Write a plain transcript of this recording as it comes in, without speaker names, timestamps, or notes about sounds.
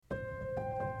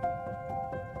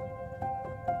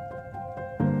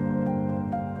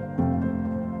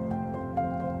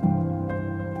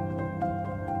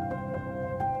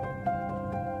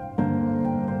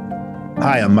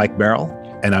Hi, I'm Mike Merrill,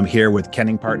 and I'm here with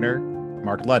Kenning partner,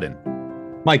 Mark.ledden.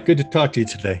 Mike, good to talk to you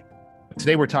today.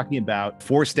 Today, we're talking about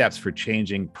 4 steps for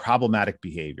changing problematic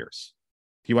behaviors.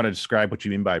 Do you want to describe what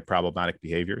you mean by problematic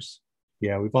behaviors?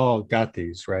 Yeah, we've all got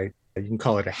these, right? You can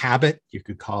call it a habit. You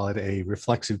could call it a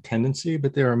reflexive tendency,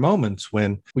 but there are moments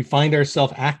when we find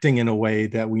ourselves acting in a way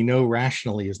that we know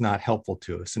rationally is not helpful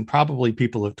to us. And probably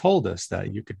people have told us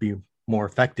that you could be more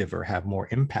effective or have more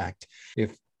impact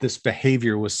if this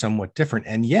behavior was somewhat different.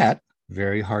 And yet,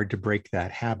 very hard to break that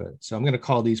habit. So I'm going to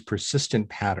call these persistent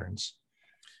patterns.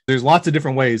 There's lots of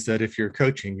different ways that if you're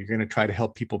coaching, you're going to try to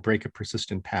help people break a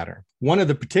persistent pattern. One of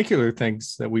the particular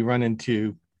things that we run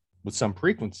into with some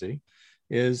frequency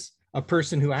is a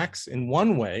person who acts in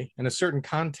one way in a certain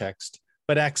context,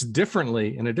 but acts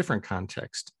differently in a different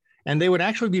context. And they would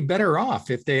actually be better off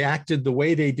if they acted the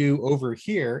way they do over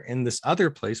here in this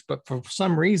other place, but for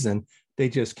some reason, they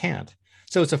just can't.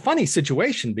 So it's a funny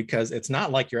situation because it's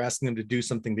not like you're asking them to do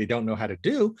something they don't know how to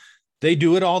do. They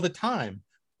do it all the time,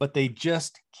 but they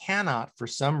just cannot, for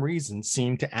some reason,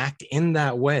 seem to act in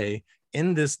that way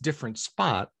in this different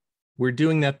spot where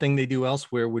doing that thing they do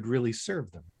elsewhere would really serve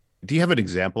them. Do you have an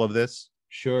example of this?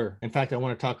 Sure. In fact, I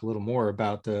want to talk a little more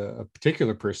about a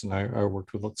particular person I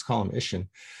worked with, let's call him Ishan,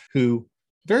 who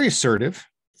very assertive,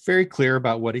 very clear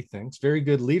about what he thinks, very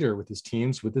good leader with his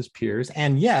teams, with his peers,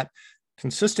 and yet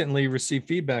consistently receive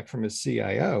feedback from his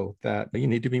CIO that you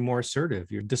need to be more assertive.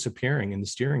 You're disappearing in the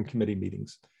steering committee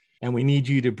meetings, and we need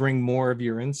you to bring more of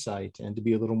your insight and to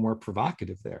be a little more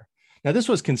provocative there. Now, this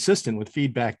was consistent with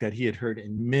feedback that he had heard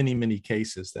in many, many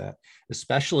cases that,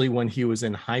 especially when he was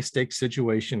in high stakes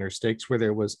situation or stakes where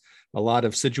there was a lot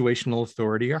of situational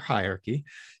authority or hierarchy,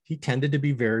 he tended to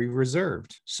be very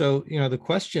reserved. So, the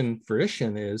question for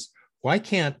Ishan is, why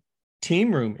can't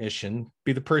team room Ishan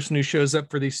be the person who shows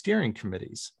up for these steering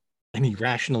committees? And he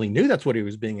rationally knew that's what he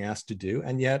was being asked to do.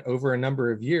 And yet over a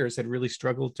number of years had really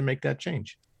struggled to make that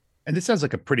change. And this sounds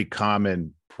like a pretty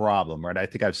common problem, right? I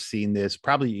think I've seen this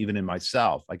probably even in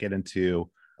myself. I get into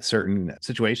certain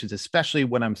situations, especially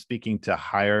when I'm speaking to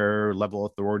higher level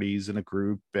authorities in a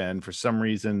group. And for some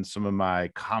reason, some of my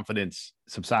confidence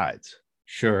subsides.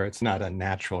 Sure. It's not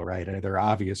unnatural, right? There are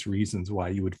obvious reasons why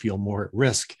you would feel more at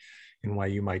risk and why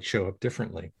you might show up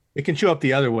differently. It can show up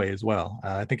the other way as well.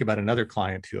 I think about another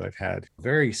client who I've had, a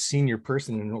very senior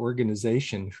person in an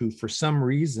organization who for some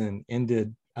reason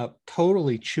ended up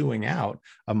totally chewing out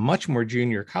a much more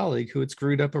junior colleague who had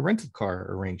screwed up a rental car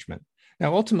arrangement.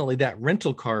 Now, ultimately, that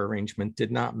rental car arrangement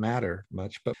did not matter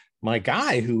much, but my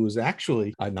guy, who was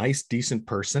actually a nice, decent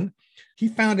person, he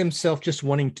found himself just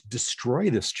wanting to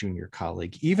destroy this junior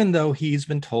colleague, even though he's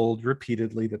been told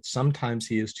repeatedly that sometimes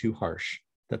he is too harsh,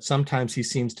 that sometimes he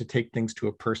seems to take things to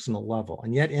a personal level.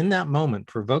 And yet in that moment,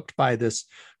 provoked by this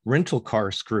rental car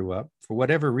screw up, for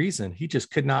whatever reason, he just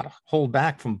could not hold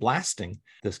back from blasting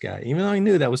this guy. Even though he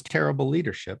knew that was terrible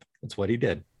leadership, that's what he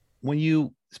did. When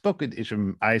you spoke with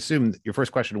Isham, I assume your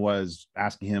first question was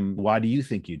asking him, why do you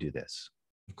think you do this?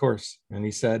 Of course. And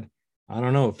he said, I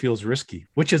don't know, it feels risky,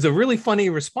 which is a really funny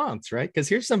response, right? Because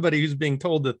here's somebody who's being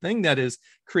told the thing that is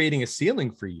creating a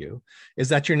ceiling for you is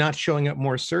that you're not showing up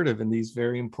more assertive in these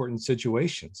very important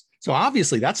situations. So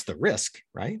obviously that's the risk,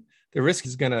 right? The risk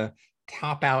is going to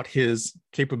top out his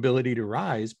capability to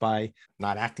rise by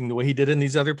not acting the way he did in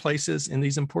these other places in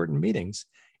these important meetings.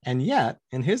 And yet,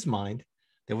 in his mind,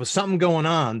 there was something going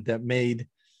on that made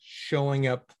showing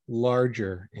up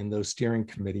larger in those steering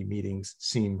committee meetings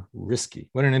seem risky.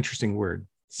 What an interesting word.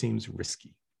 Seems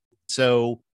risky.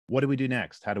 So what do we do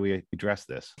next? How do we address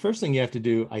this? First thing you have to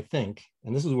do, I think,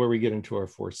 and this is where we get into our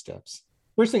 4 steps.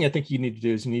 First thing I think you need to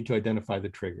do is you need to identify the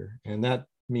trigger. And that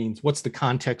means what's the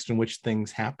context in which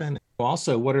things happen?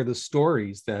 Also, what are the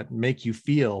stories that make you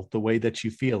feel the way that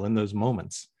you feel in those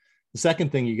moments? The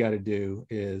second thing you got to do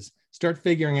is start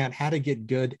figuring out how to get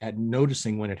good at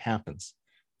noticing when it happens.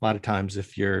 A lot of times,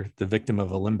 if you're the victim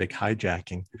of a limbic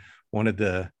hijacking, one of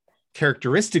the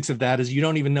characteristics of that is you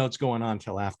don't even know what's going on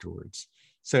until afterwards.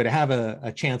 So to have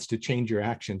a chance to change your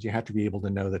actions, you have to be able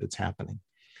to know that it's happening.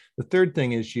 The third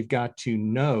thing is you've got to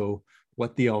know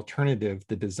what the alternative,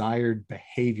 the desired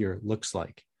behavior looks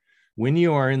like. When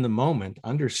you are in the moment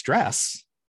under stress,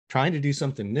 trying to do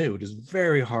something new, it is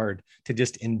very hard to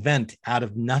just invent out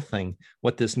of nothing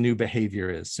what this new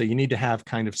behavior is. So you need to have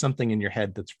kind of something in your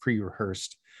head that's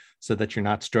pre-rehearsed so that you're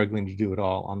not struggling to do it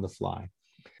all on the fly.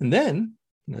 And then,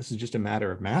 and this is just a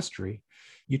matter of mastery,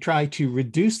 you try to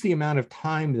reduce the amount of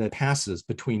time that passes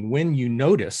between when you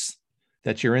notice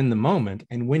that you're in the moment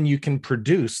and when you can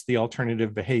produce the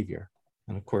alternative behavior.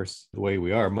 And of course, the way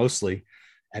we are mostly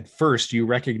At first, you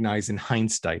recognize in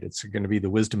hindsight, it's going to be the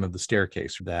wisdom of the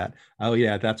staircase for that. Oh,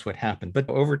 yeah, that's what happened. But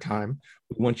over time,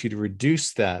 we want you to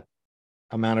reduce that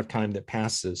amount of time that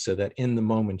passes so that in the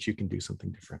moment you can do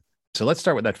something different. So let's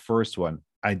start with that first one,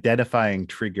 identifying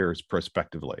triggers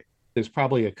prospectively. There's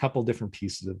probably a couple different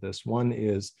pieces of this. One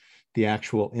is the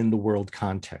actual in the world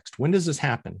context. When does this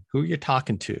happen? Who are you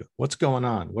talking to? What's going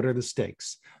on? What are the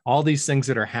stakes? All these things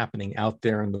that are happening out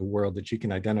there in the world that you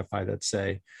can identify that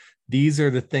say, these are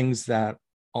the things that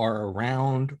are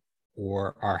around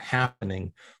or are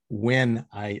happening when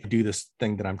I do this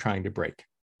thing that I'm trying to break.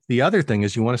 The other thing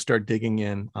is you want to start digging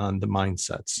in on the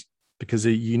mindsets, because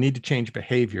you need to change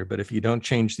behavior. But if you don't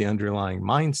change the underlying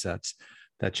mindsets,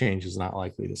 that change is not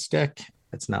likely to stick.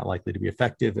 It's not likely to be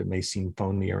effective. It may seem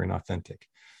phony or inauthentic.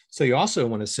 So you also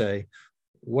want to say,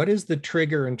 what is the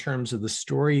trigger in terms of the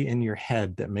story in your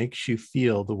head that makes you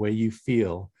feel the way you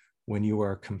feel when you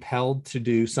are compelled to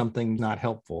do something not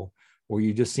helpful, or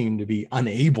you just seem to be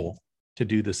unable to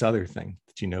do this other thing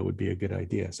that you know would be a good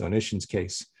idea? So in Ishin's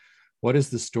case, what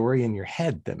is the story in your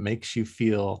head that makes you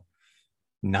feel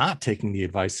not taking the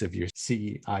advice of your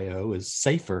CIO is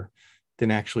safer than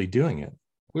actually doing it?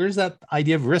 Where does that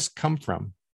idea of risk come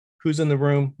from? Who's in the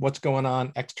room? What's going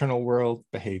on? External world,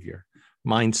 behavior,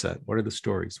 mindset. What are the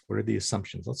stories? What are the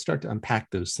assumptions? Let's start to unpack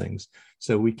those things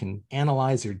so we can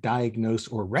analyze or diagnose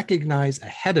or recognize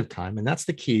ahead of time. And that's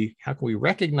the key. How can we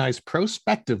recognize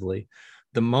prospectively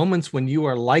the moments when you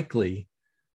are likely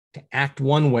to act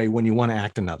one way when you want to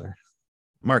act another?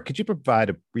 Mark, could you provide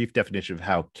a brief definition of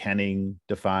how Kenning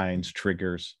defines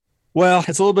triggers? Well,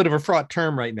 it's a little bit of a fraught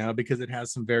term right now because it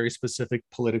has some very specific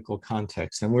political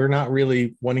context, and we're not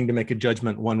really wanting to make a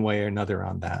judgment one way or another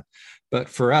on that. But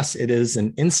for us, it is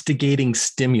an instigating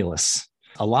stimulus.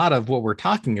 A lot of what we're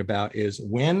talking about is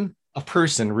when a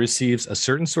person receives a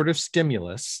certain sort of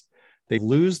stimulus, they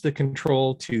lose the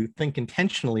control to think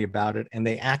intentionally about it, and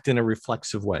they act in a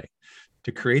reflexive way.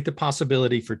 To create the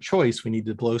possibility for choice, we need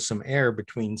to blow some air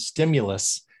between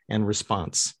stimulus and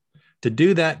response. To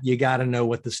do that, you got to know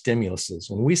what the stimulus is.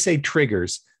 When we say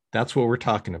triggers, that's what we're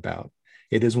talking about.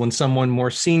 It is when someone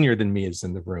more senior than me is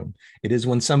in the room. It is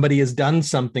when somebody has done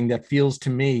something that feels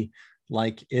to me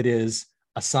like it is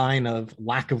a sign of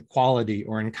lack of quality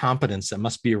or incompetence that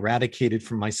must be eradicated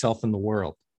from myself and the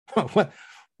world.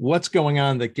 What's going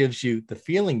on that gives you the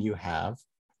feeling you have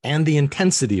and the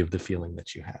intensity of the feeling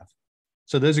that you have?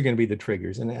 So those are going to be the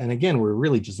triggers. And again, we're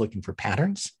really just looking for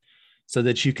patterns so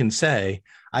that you can say,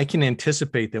 I can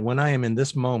anticipate that when I am in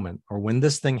this moment or when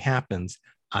this thing happens,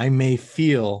 I may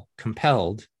feel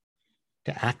compelled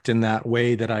to act in that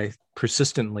way that I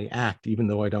persistently act, even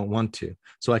though I don't want to.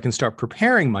 So I can start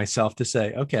preparing myself to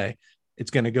say, okay,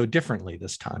 it's going to go differently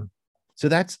this time. So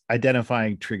that's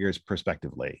identifying triggers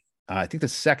prospectively. I think the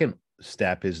second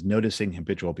step is noticing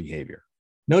habitual behavior.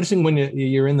 Noticing when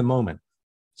you're in the moment.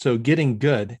 So getting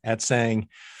good at saying,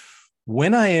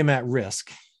 when I am at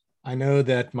risk, I know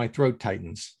that my throat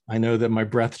tightens. I know that my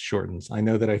breath shortens. I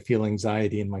know that I feel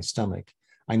anxiety in my stomach.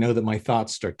 I know that my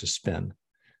thoughts start to spin.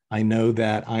 I know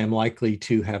that I am likely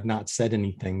to have not said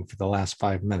anything for the last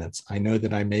 5 minutes. I know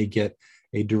that I may get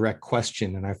a direct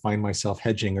question and I find myself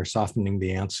hedging or softening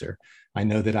the answer. I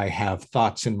know that I have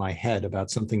thoughts in my head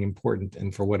about something important,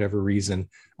 and for whatever reason,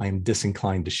 I am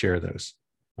disinclined to share those.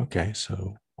 Okay,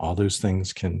 so all those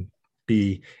things can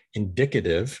be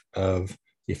indicative of,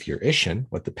 if you're Ishin,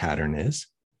 what the pattern is.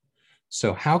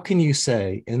 So how can you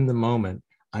say in the moment,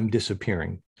 I'm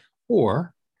disappearing?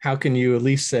 Or how can you at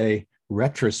least say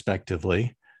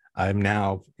retrospectively, I'm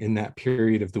now in that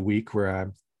period of the week where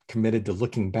I'm committed to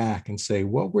looking back and say,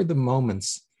 what were the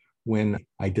moments when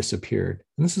I disappeared?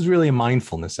 And this is really a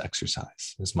mindfulness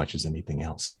exercise as much as anything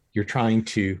else. You're trying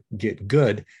to get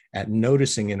good at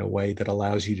noticing in a way that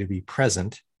allows you to be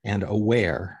present and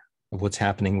aware of what's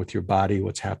happening with your body,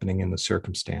 what's happening in the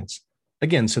circumstance.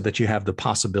 Again, so that you have the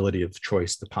possibility of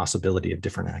choice, the possibility of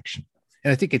different action.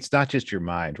 And I think it's not just your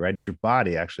mind, right? Your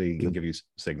body actually can give you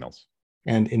signals.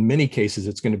 And in many cases,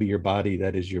 it's going to be your body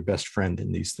that is your best friend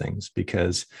in these things,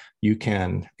 because you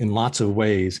can, in lots of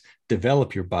ways,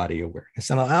 develop your body awareness.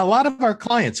 And a lot of our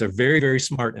clients are very, very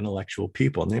smart, intellectual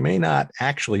people, and they may not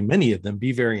actually, many of them,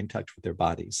 be very in touch with their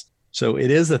bodies. So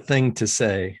it is a thing to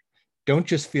say, don't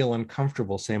just feel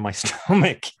uncomfortable, say my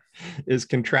stomach is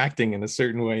contracting in a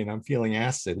certain way and I'm feeling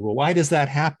acid. Well, why does that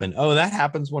happen? Oh, that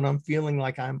happens when I'm feeling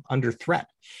like I'm under threat,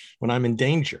 when I'm in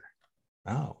danger.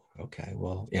 Oh, okay.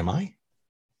 Well, am I?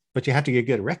 But you have to get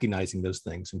good at recognizing those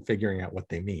things and figuring out what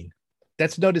they mean.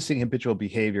 That's noticing habitual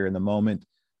behavior in the moment.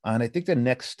 And I think the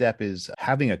next step is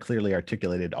having a clearly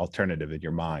articulated alternative in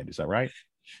your mind. Is that right?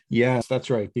 Yes, that's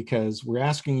right. Because we're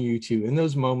asking you to, in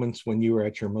those moments when you are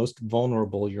at your most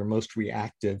vulnerable, your most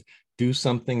reactive, do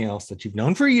something else that you've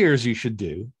known for years you should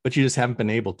do, but you just haven't been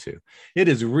able to. It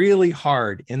is really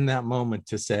hard in that moment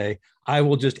to say, I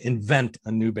will just invent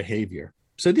a new behavior.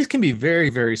 So these can be very,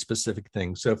 very specific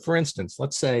things. So, for instance,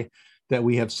 let's say that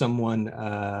we have someone,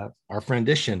 our friend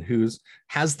Ishan, who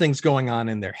has things going on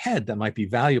in their head that might be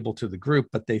valuable to the group,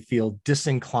 but they feel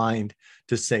disinclined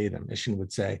to say them. Ishan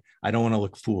would say, I don't want to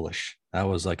look foolish. That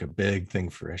was like a big thing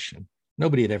for Ishan.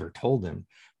 Nobody had ever told him,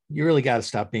 you really got to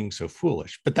stop being so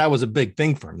foolish. But that was a big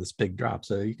thing for him, this big drop.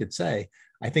 So you could say,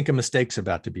 I think a mistake's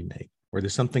about to be made, or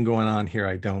there's something going on here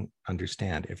I don't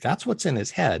understand. If that's what's in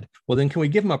his head, well, then can we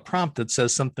give him a prompt that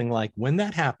says something like, when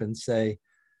that happens, say,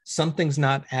 something's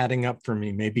not adding up for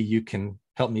me. Maybe you can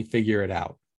help me figure it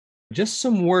out. Just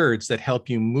some words that help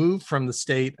you move from the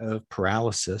state of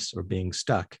paralysis or being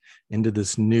stuck into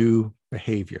this new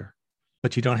behavior,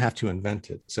 but you don't have to invent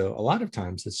it. So a lot of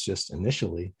times it's just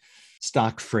initially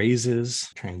stock phrases,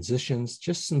 transitions,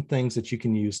 just some things that you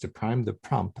can use to prime the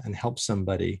pump and help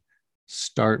somebody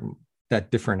start that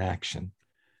different action.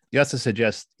 You also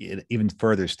suggest an even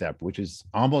further step, which is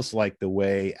almost like the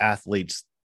way athletes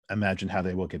imagine how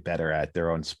they will get better at their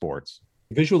own sports.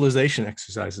 Visualization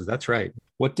exercises, that's right.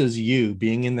 What does you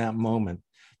being in that moment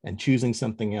and choosing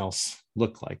something else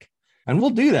look like? And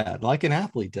we'll do that like an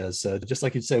athlete does. Just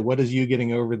like you'd say, what does you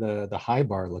getting over the high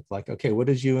bar look like? Okay, what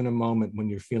is you in a moment when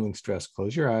you're feeling stressed?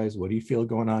 Close your eyes. What do you feel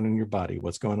going on in your body?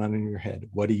 What's going on in your head?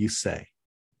 What do you say?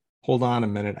 Hold on a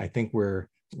minute. I think we're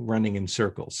running in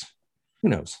circles. Who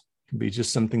knows? It can be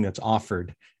just something that's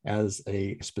offered as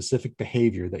a specific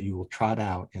behavior that you will trot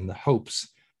out in the hopes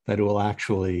that it will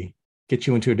actually get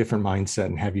you into a different mindset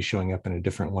and have you showing up in a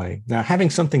different way. Now,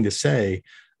 having something to say,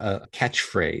 a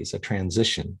catchphrase, a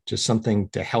transition, just something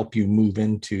to help you move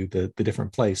into the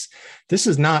different place. This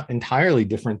is not entirely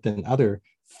different than other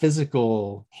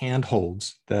physical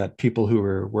handholds that people who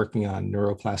are working on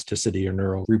neuroplasticity or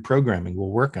neural reprogramming will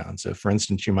work on. So for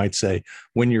instance, you might say,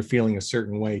 when you're feeling a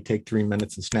certain way, take 3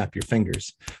 minutes and snap your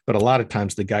fingers. But a lot of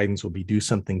times the guidance will be do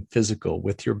something physical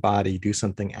with your body, do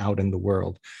something out in the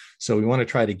world. So we want to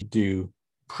try to do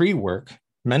pre-work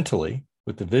mentally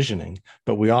with the visioning,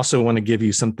 but we also want to give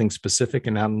you something specific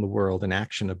and out in the world, an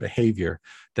action, a behavior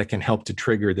that can help to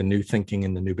trigger the new thinking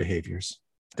and the new behaviors.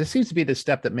 This seems to be the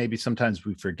step that maybe sometimes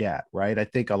we forget, right? I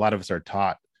think a lot of us are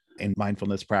taught in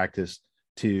mindfulness practice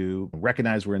to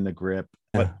recognize we're in the grip,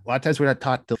 but a lot of times we're not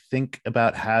taught to think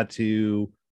about how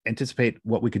to anticipate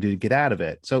what we could do to get out of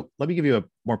it. So let me give you a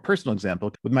more personal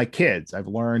example. With my kids, I've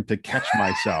learned to catch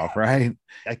myself, right?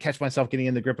 I catch myself getting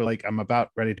in the grip of like, I'm about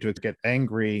ready to get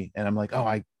angry. And I'm like, oh,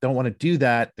 I don't want to do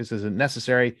that. This isn't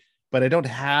necessary, but I don't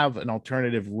have an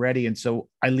alternative ready. And so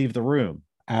I leave the room.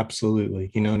 Absolutely.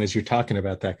 And as you're talking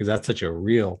about that, because that's such a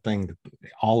real thing that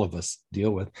all of us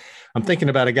deal with, I'm thinking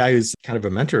about a guy who's kind of a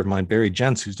mentor of mine, Barry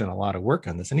Gents, who's done a lot of work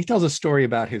on this. And he tells a story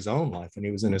about his own life when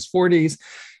he was in his 40s.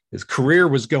 His career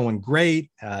was going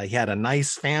great. He had a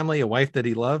nice family, a wife that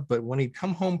he loved. But when he'd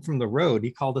come home from the road,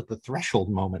 he called it the threshold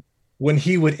moment. When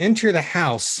he would enter the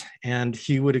house and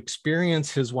he would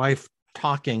experience his wife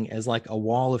talking as like a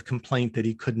wall of complaint that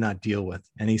he could not deal with.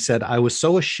 And he said, I was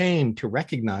so ashamed to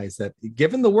recognize that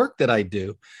given the work that I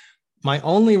do, my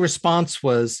only response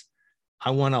was,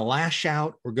 I want to lash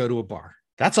out or go to a bar.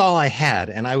 That's all I had.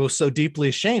 And I was so deeply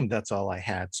ashamed. That's all I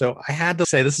had. So I had to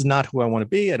say, this is not who I want to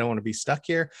be. I don't want to be stuck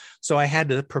here. So I had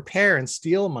to prepare and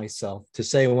steel myself to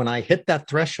say, when I hit that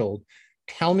threshold,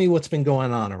 tell me what's been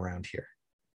going on around here.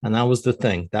 And that was the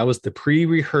thing. That was the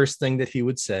pre-rehearsed thing that he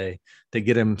would say to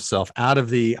get himself out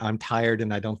of the, I'm tired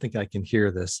and I don't think I can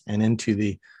hear this, and into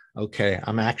the, okay,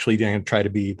 I'm actually going to try to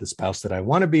be the spouse that I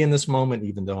want to be in this moment,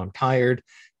 even though I'm tired,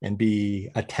 and be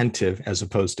attentive as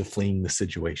opposed to fleeing the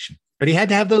situation. But he had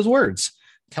to have those words.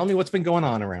 Tell me what's been going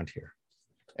on around here.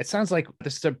 It sounds like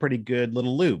this is a pretty good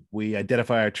little loop. We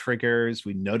identify our triggers.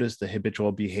 We notice the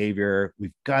habitual behavior.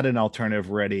 We've got an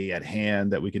alternative ready at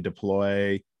hand that we can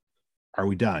deploy. Are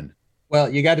we done? Well,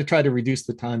 you got to try to reduce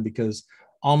the time, because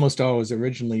almost always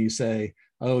originally you say,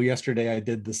 oh, yesterday I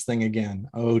did this thing again.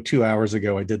 Oh, 2 hours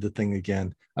ago, I did the thing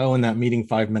again. Oh, in that meeting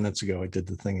 5 minutes ago, I did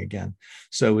the thing again.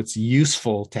 So it's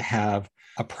useful to have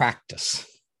a practice,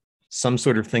 some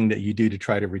sort of thing that you do to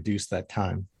try to reduce that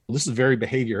time. This is very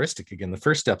behavioristic. Again, the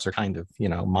first steps are kind of,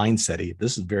 mindset-y.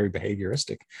 This is very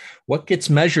behavioristic. What gets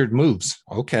measured moves.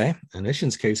 Okay. In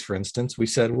Ishan's case, for instance, we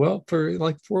said, well, for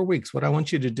like 4 weeks, what I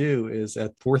want you to do is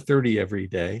at 4:30 every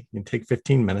day, you can take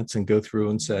 15 minutes and go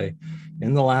through and say,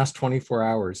 in the last 24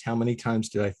 hours, how many times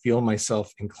did I feel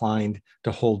myself inclined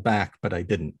to hold back, but I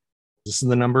didn't? This is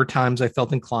the number of times I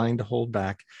felt inclined to hold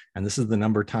back, and this is the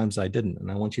number of times I didn't.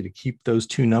 And I want you to keep those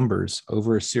two numbers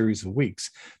over a series of weeks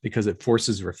because it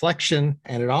forces reflection,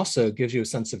 and it also gives you a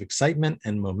sense of excitement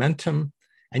and momentum,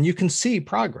 and you can see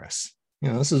progress.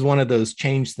 This is one of those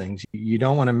change things. You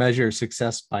don't want to measure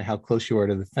success by how close you are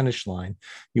to the finish line.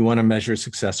 You want to measure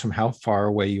success from how far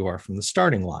away you are from the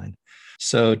starting line.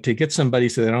 So to get somebody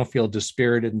so they don't feel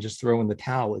dispirited and just throw in the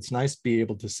towel, it's nice to be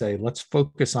able to say, let's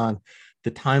focus on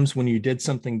the times when you did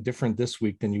something different this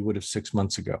week than you would have 6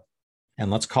 months ago.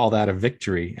 And let's call that a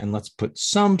victory. And let's put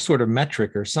some sort of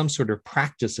metric or some sort of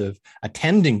practice of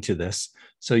attending to this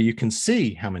so you can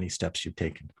see how many steps you've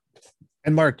taken.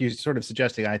 And Mark, you're sort of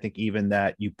suggesting, I think, even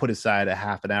that you put aside a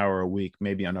half an hour a week,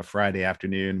 maybe on a Friday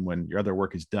afternoon when your other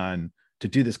work is done, to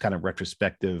do this kind of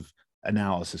retrospective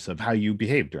analysis of how you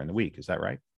behaved during the week. Is that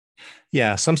right?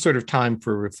 Yeah, some sort of time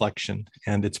for reflection.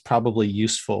 And it's probably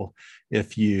useful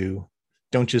if you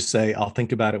don't just say, I'll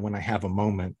think about it when I have a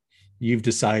moment. You've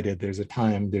decided there's a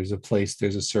time, there's a place,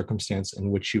 there's a circumstance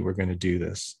in which you were going to do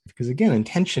this. Because again,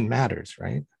 intention matters,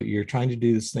 right? You're trying to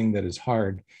do this thing that is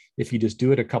hard. If you just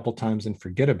do it a couple times and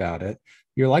forget about it,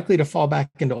 you're likely to fall back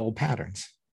into old patterns.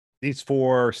 These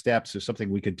 4 steps are something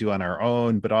we could do on our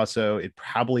own, but also it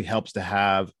probably helps to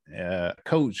have a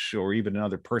coach or even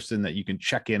another person that you can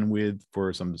check in with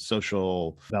for some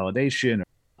social validation.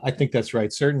 I think that's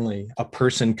right. Certainly a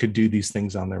person could do these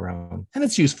things on their own. And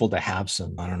it's useful to have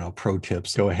some, pro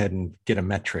tips. Go ahead and get a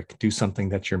metric, do something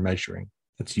that you're measuring.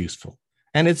 That's useful.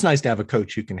 And it's nice to have a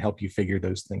coach who can help you figure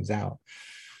those things out.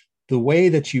 The way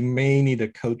that you may need a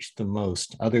coach the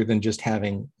most, other than just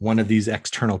having one of these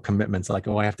external commitments, like,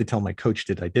 I have to tell my coach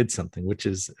that I did something, which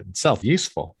is itself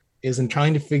useful, is in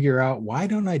trying to figure out, why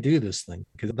don't I do this thing?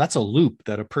 Because that's a loop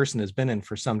that a person has been in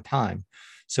for some time.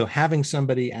 So having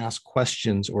somebody ask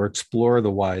questions or explore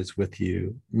the whys with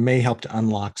you may help to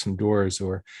unlock some doors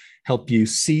or help you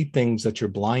see things that you're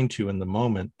blind to in the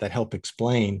moment that help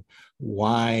explain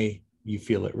why you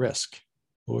feel at risk.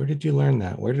 Where did you learn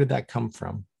that? Where did that come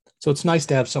from? So it's nice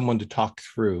to have someone to talk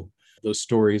through those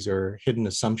stories or hidden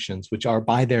assumptions, which are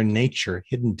by their nature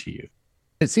hidden to you.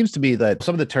 It seems to be that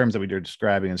some of the terms that we were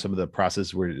describing and some of the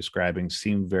processes we're describing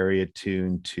seem very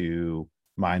attuned to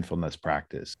mindfulness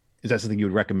practice. Is that something you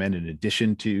would recommend in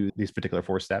addition to these particular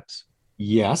 4 steps?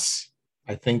 Yes.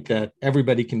 I think that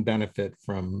everybody can benefit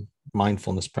from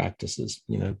mindfulness practices,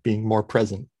 being more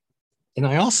present. And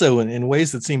I also, in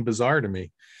ways that seem bizarre to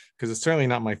me, because it's certainly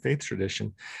not my faith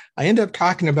tradition, I end up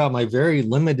talking about my very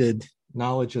limited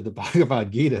knowledge of the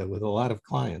Bhagavad Gita with a lot of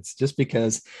clients, just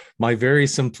because my very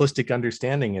simplistic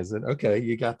understanding is that, okay,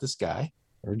 you got this guy,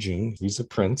 Arjuna, he's a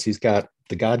prince. He's got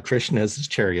the god Krishna as his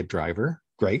chariot driver.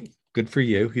 Great. Good for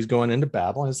you. He's going into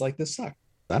battle. And it's like, this sucks.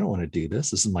 I don't want to do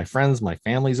this. This is my friends. My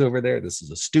family's over there. This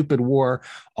is a stupid war.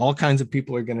 All kinds of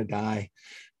people are going to die.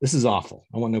 This is awful.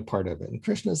 I want no part of it. And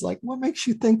Krishna's like, what makes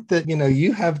you think that,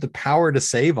 you have the power to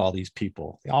save all these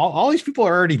people? All these people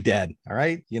are already dead. All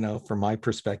right. From my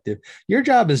perspective, your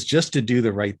job is just to do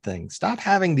the right thing. Stop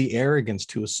having the arrogance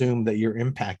to assume that your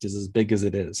impact is as big as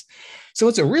it is. So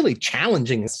it's a really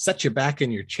challenging, set you back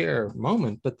in your chair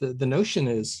moment. But the notion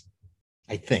is,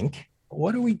 I think,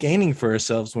 what are we gaining for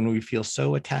ourselves when we feel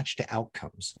so attached to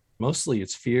outcomes? Mostly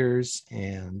it's fears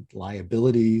and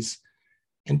liabilities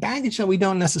and baggage that we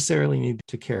don't necessarily need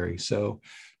to carry. So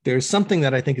there's something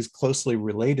that I think is closely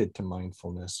related to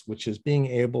mindfulness, which is being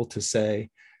able to say,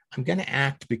 I'm going to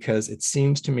act because it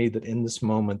seems to me that in this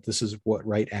moment, this is what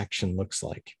right action looks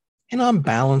like. And on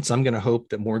balance, I'm going to hope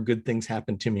that more good things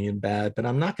happen to me than bad, but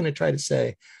I'm not going to try to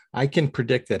say, I can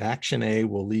predict that action A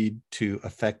will lead to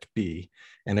effect B.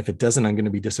 And if it doesn't, I'm going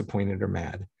to be disappointed or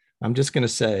mad. I'm just going to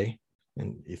say,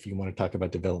 and if you want to talk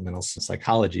about developmental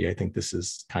psychology, I think this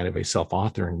is kind of a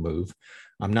self-authoring move.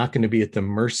 I'm not going to be at the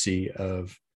mercy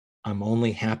of, I'm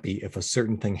only happy if a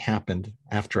certain thing happened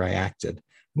after I acted.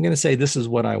 I'm going to say, this is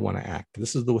what I want to act.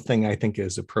 This is the thing I think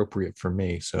is appropriate for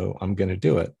me. So I'm going to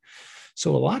do it.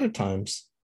 So a lot of times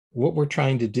what we're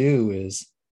trying to do is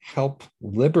help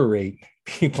liberate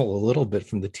people a little bit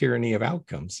from the tyranny of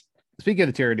outcomes. Speaking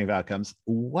of tyranny of outcomes,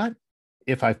 what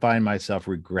if I find myself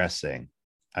regressing?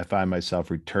 I find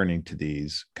myself returning to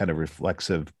these kind of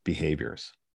reflexive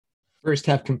behaviors. First,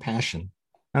 have compassion.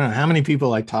 I don't know how many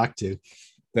people I talk to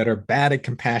that are bad at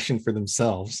compassion for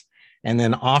themselves and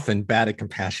then often bad at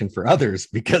compassion for others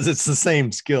because it's the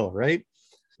same skill, right?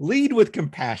 Lead with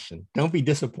compassion. Don't be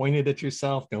disappointed at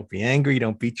yourself. Don't be angry.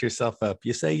 Don't beat yourself up.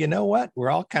 You say, you know what? We're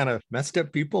all kind of messed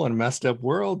up people in a messed up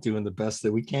world doing the best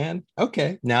that we can.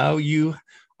 Okay, now you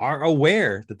are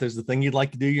aware that there's the thing you'd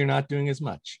like to do, you're not doing as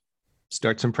much.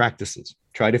 start some practices.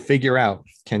 Try to figure out,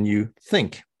 can you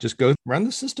think? Just go run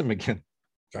the system again.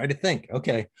 Try to think,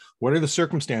 okay, what are the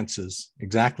circumstances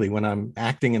exactly when I'm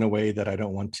acting in a way that I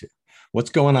don't want to? What's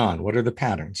going on? What are the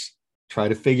patterns? Try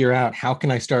to figure out, how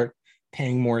can I start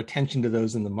paying more attention to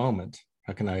those in the moment?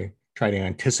 How can I try to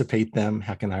anticipate them?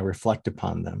 How can I reflect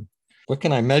upon them? What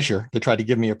can I measure to try to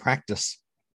give me a practice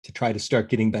to try to start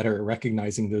getting better at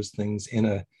recognizing those things in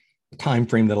a time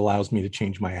frame that allows me to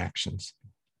change my actions?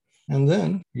 And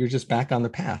then you're just back on the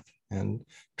path and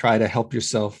try to help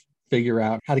yourself figure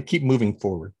out how to keep moving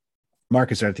forward.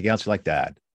 Mark, is there anything else you'd like to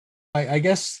add? I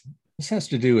guess this has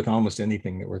to do with almost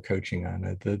anything that we're coaching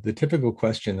on. The typical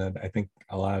question that I think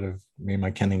a lot of me and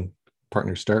my kenning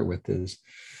partners start with is,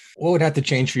 what would have to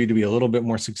change for you to be a little bit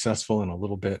more successful and a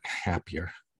little bit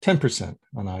happier? 10%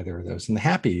 on either of those. And the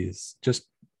happy is just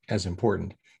as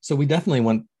important. So we definitely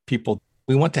want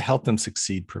we want to help them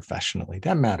succeed professionally.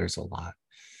 That matters a lot.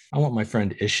 I want my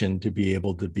friend Ishan to be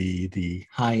able to be the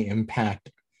high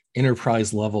impact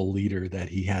enterprise level leader that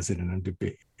he has it in him to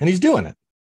be. And he's doing it.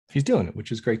 He's doing it,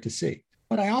 which is great to see.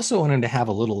 But I also want him to have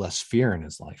a little less fear in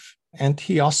his life. And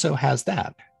he also has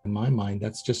that. In my mind,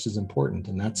 that's just as important.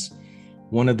 And that's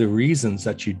one of the reasons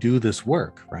that you do this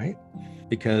work, right?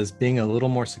 Because being a little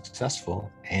more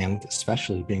successful, and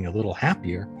especially being a little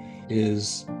happier,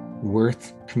 is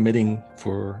worth committing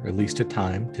for at least a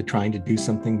time to trying to do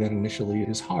something that initially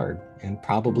is hard and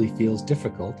probably feels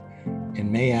difficult and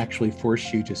may actually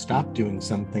force you to stop doing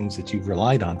some things that you've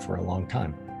relied on for a long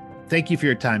time. Thank you for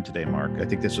your time today, Mark. I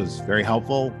think this was very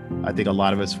helpful. I think a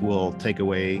lot of us will take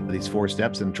away these 4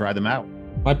 steps and try them out.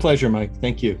 My pleasure, Mike.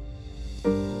 Thank you.